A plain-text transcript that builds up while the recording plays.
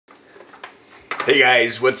Hey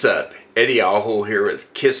guys, what's up? Eddie Aho here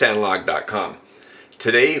with kissanalog.com.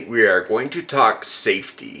 Today we are going to talk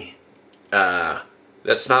safety.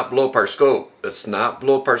 Let's not blow up our scope. Let's not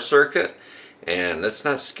blow up our circuit. And let's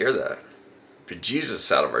not scare the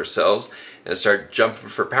bejesus out of ourselves and start jumping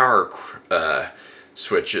for power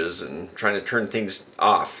switches and trying to turn things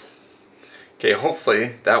off. Okay,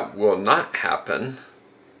 hopefully that will not happen.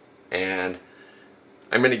 And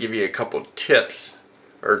I'm going to give you a couple tips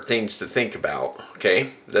or things to think about.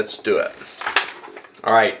 Okay, let's do it.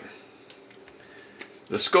 All right,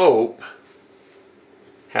 the scope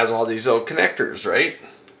has all these little connectors, right?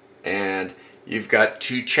 And you've got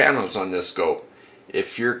two channels on this scope.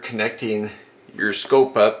 If you're connecting your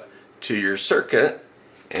scope up to your circuit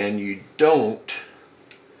and you don't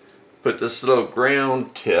put this little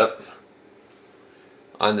ground tip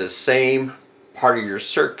on the same part of your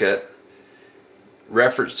circuit,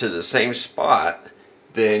 reference to the same spot,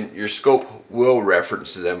 then your scope will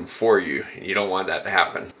reference them for you. You don't want that to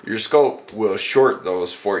happen. Your scope will short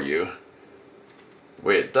those for you. The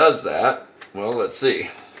way it does that, well, let's see.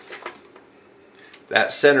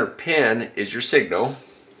 That center pin is your signal.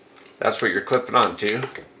 That's what you're clipping onto.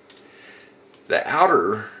 The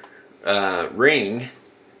outer ring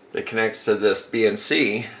that connects to this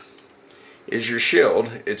BNC is your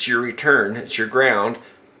shield. It's your return. It's your ground,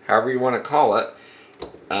 however you want to call it.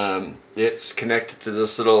 It's connected to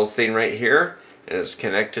this little thing right here, and it's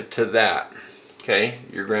connected to that. Okay,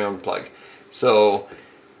 your ground plug. So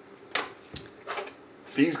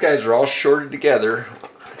these guys are all shorted together.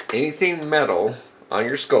 Anything metal on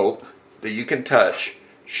your scope that you can touch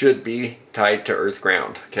should be tied to earth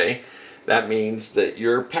ground. Okay, that means that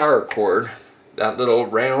your power cord, that little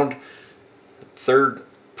round third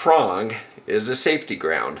prong, is a safety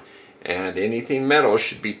ground, and anything metal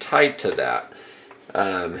should be tied to that.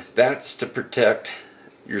 That's to protect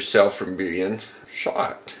yourself from being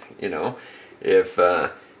shocked. You know, if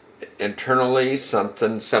internally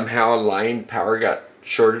somehow a line power got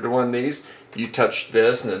shorted to one of these, you touch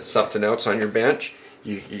this and then something else on your bench,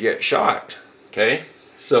 you get shocked. Okay,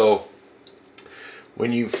 so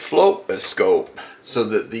when you float a scope so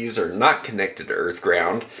that these are not connected to earth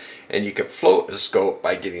ground, and you can float a scope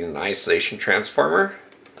by getting an isolation transformer,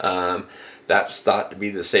 that's thought to be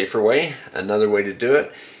the safer way. Another way to do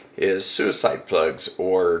it is suicide plugs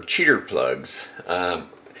or cheater plugs.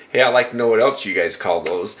 Hey, I'd like to know what else you guys call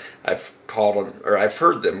those. I've called them, or I've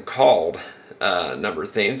heard them called a number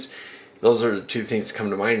of things. Those are the two things that come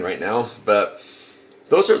to mind right now. But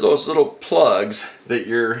those are those little plugs that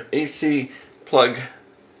your AC plug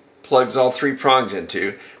plugs all three prongs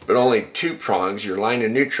into, but only two prongs, your line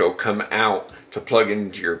and neutral, come out to plug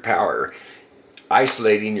into your power,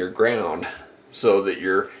 isolating your ground so that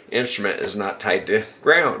your instrument is not tied to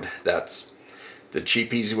ground. That's the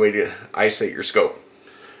cheap, easy way to isolate your scope.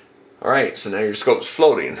 Alright, so now your scope's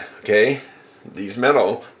floating. Okay, these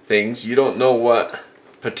metal things, you don't know what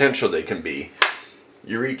potential they can be.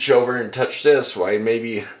 You reach over and touch this, why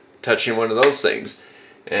maybe touching one of those things,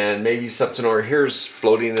 and maybe something over here is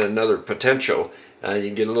floating in another potential. You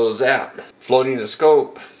get a little zap. Floating a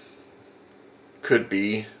scope could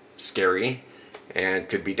be scary and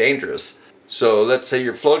could be dangerous. So let's say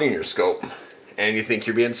you're floating your scope and you think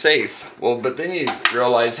you're being safe. Well, but then you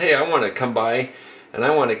realize, hey, I want to come by and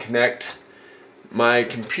I want to connect my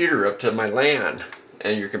computer up to my LAN,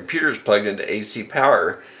 and your computer's plugged into AC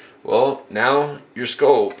power. Well, now your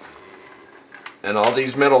scope and all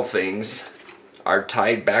these metal things are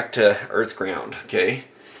tied back to earth ground. Okay,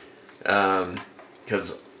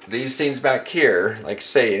 because these things back here, like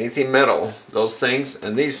say anything metal, those things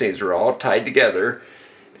and these things are all tied together,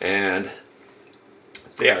 and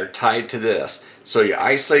they are tied to this. So you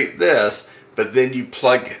isolate this, but then you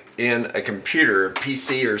plug in a computer, a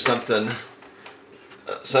PC or something,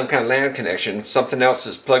 some kind of LAN connection, something else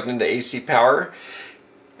is plugged into AC power,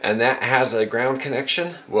 and that has a ground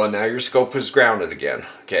connection. Well, now your scope is grounded again.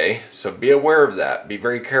 Okay, so be aware of that. Be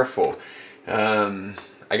very careful. I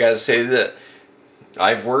gotta say that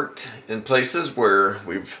I've worked in places where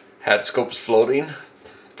we've had scopes floating,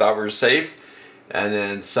 thought we were safe, and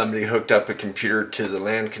then somebody hooked up a computer to the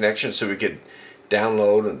LAN connection so we could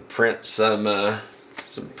download and print some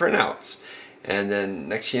printouts. And then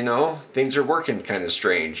next you know, things are working kind of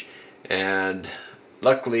strange. And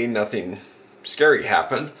luckily nothing scary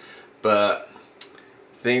happened, but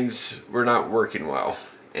things were not working well.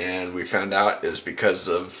 And we found out it was because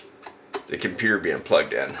of the computer being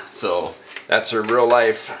plugged in. So that's a real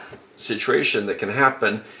life situation that can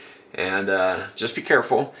happen, and just be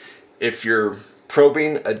careful. If you're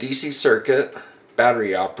probing a DC circuit,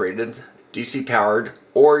 battery operated, DC powered,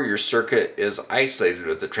 or your circuit is isolated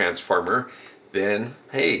with a transformer, then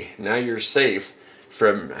hey, now you're safe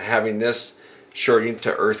from having this shorting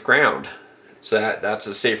to earth ground. So that's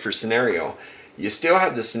a safer scenario. You still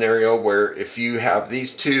have the scenario where if you have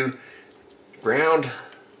these two ground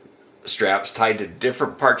straps tied to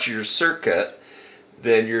different parts of your circuit,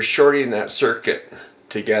 then you're shorting that circuit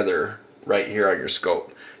together right here on your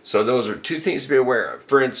scope. So those are two things to be aware of.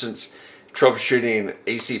 For instance, troubleshooting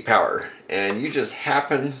AC power, and you just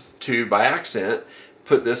happen to by accident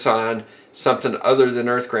put this on something other than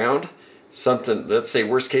earth ground, something, let's say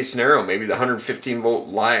worst case scenario, maybe the 115 volt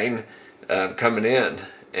line coming in,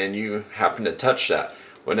 and you happen to touch that.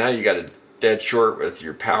 Well, now you got a dead short with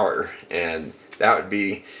your power, and that'd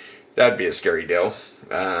be a scary deal,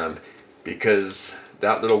 because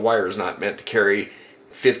that little wire is not meant to carry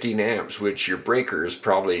 15 amps, which your breaker is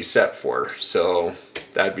probably set for. So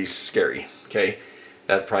that'd be scary. Okay,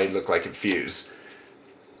 that'd probably look like a fuse.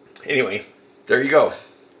 Anyway, there you go.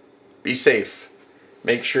 Be safe.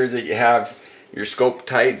 Make sure that you have your scope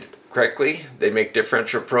tied correctly. They make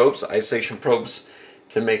differential probes, isolation probes,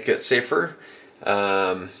 to make it safer.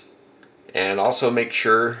 And also make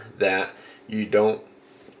sure that you don't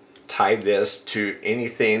tie this to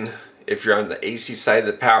anything. If you're on the AC side of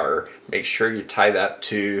the power, make sure you tie that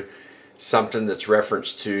to something that's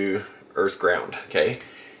referenced to earth ground. Okay,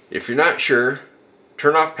 if you're not sure,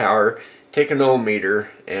 turn off power, take an ohm meter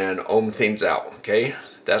and ohm things out. Okay,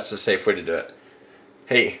 that's the safe way to do it.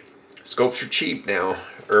 Hey, scopes are cheap now,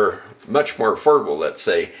 or much more affordable, let's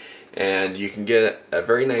say, and you can get a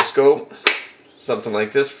very nice scope, something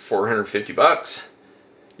like this, 450 bucks.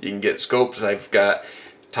 You can get scopes. I've got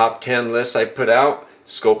top 10 lists I put out,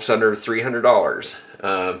 scopes under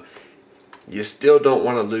 $300. You still don't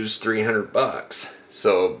want to lose 300 bucks.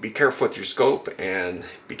 So be careful with your scope, and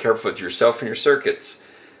be careful with yourself and your circuits.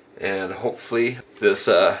 And hopefully this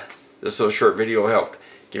little short video helped.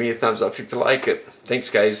 Give me a thumbs up if you like it. Thanks,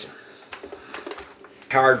 guys.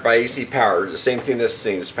 Powered by AC power, the same thing this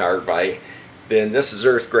thing is powered by. Then this is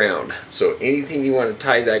earth ground. So anything you want to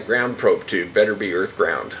tie that ground probe to better be earth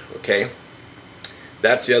ground. Okay,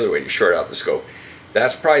 that's the other way to short out the scope.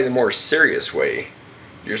 That's probably the more serious way.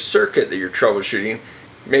 Your circuit that you're troubleshooting,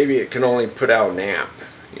 maybe it can only put out an amp,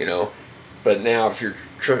 you know. But now if you're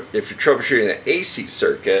troubleshooting an AC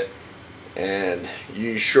circuit and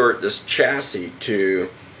you short this chassis to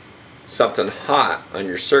something hot on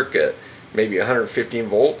your circuit, maybe 115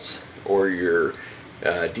 volts, or your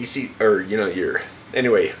DC, or you know, your,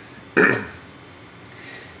 anyway.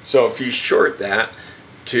 So if you short that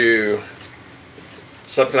to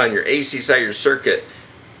something on your AC side of your circuit,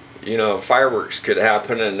 you know, fireworks could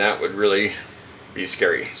happen, and that would really be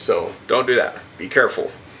scary. So don't do that. Be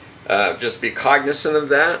careful. Just be cognizant of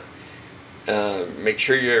that. Make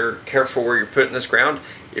sure you're careful where you're putting this ground.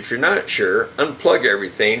 If you're not sure, unplug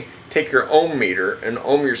everything, take your ohm meter and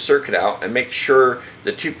ohm your circuit out, and make sure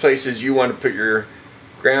the two places you want to put your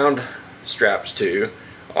ground straps to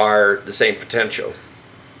are the same potential.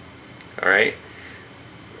 Alright?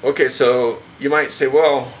 Okay, so you might say,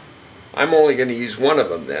 well, I'm only going to use one of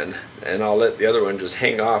them then, and I'll let the other one just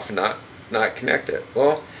hang off and not connect it.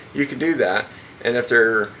 Well, you can do that, and if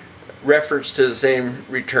they're referenced to the same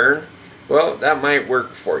return, well, that might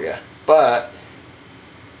work for you. But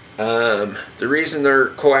the reason they're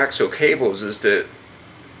coaxial cables is to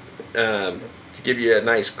give you a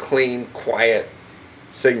nice, clean, quiet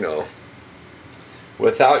signal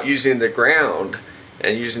without using the ground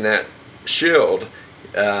and using that shield.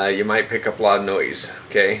 You might pick up a lot of noise.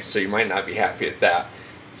 Okay, so you might not be happy with that.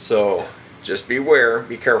 So just beware,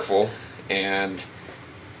 be careful, and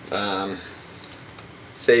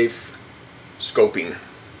safe scoping.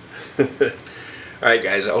 Alright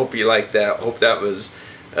guys, I hope you liked that. I hope that was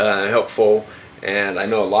helpful. And I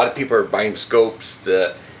know a lot of people are buying scopes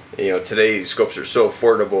that, you know, today scopes are so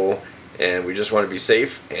affordable, and we just want to be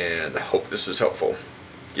safe, and I hope this was helpful.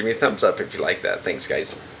 Give me a thumbs up if you like that. Thanks,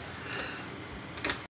 guys.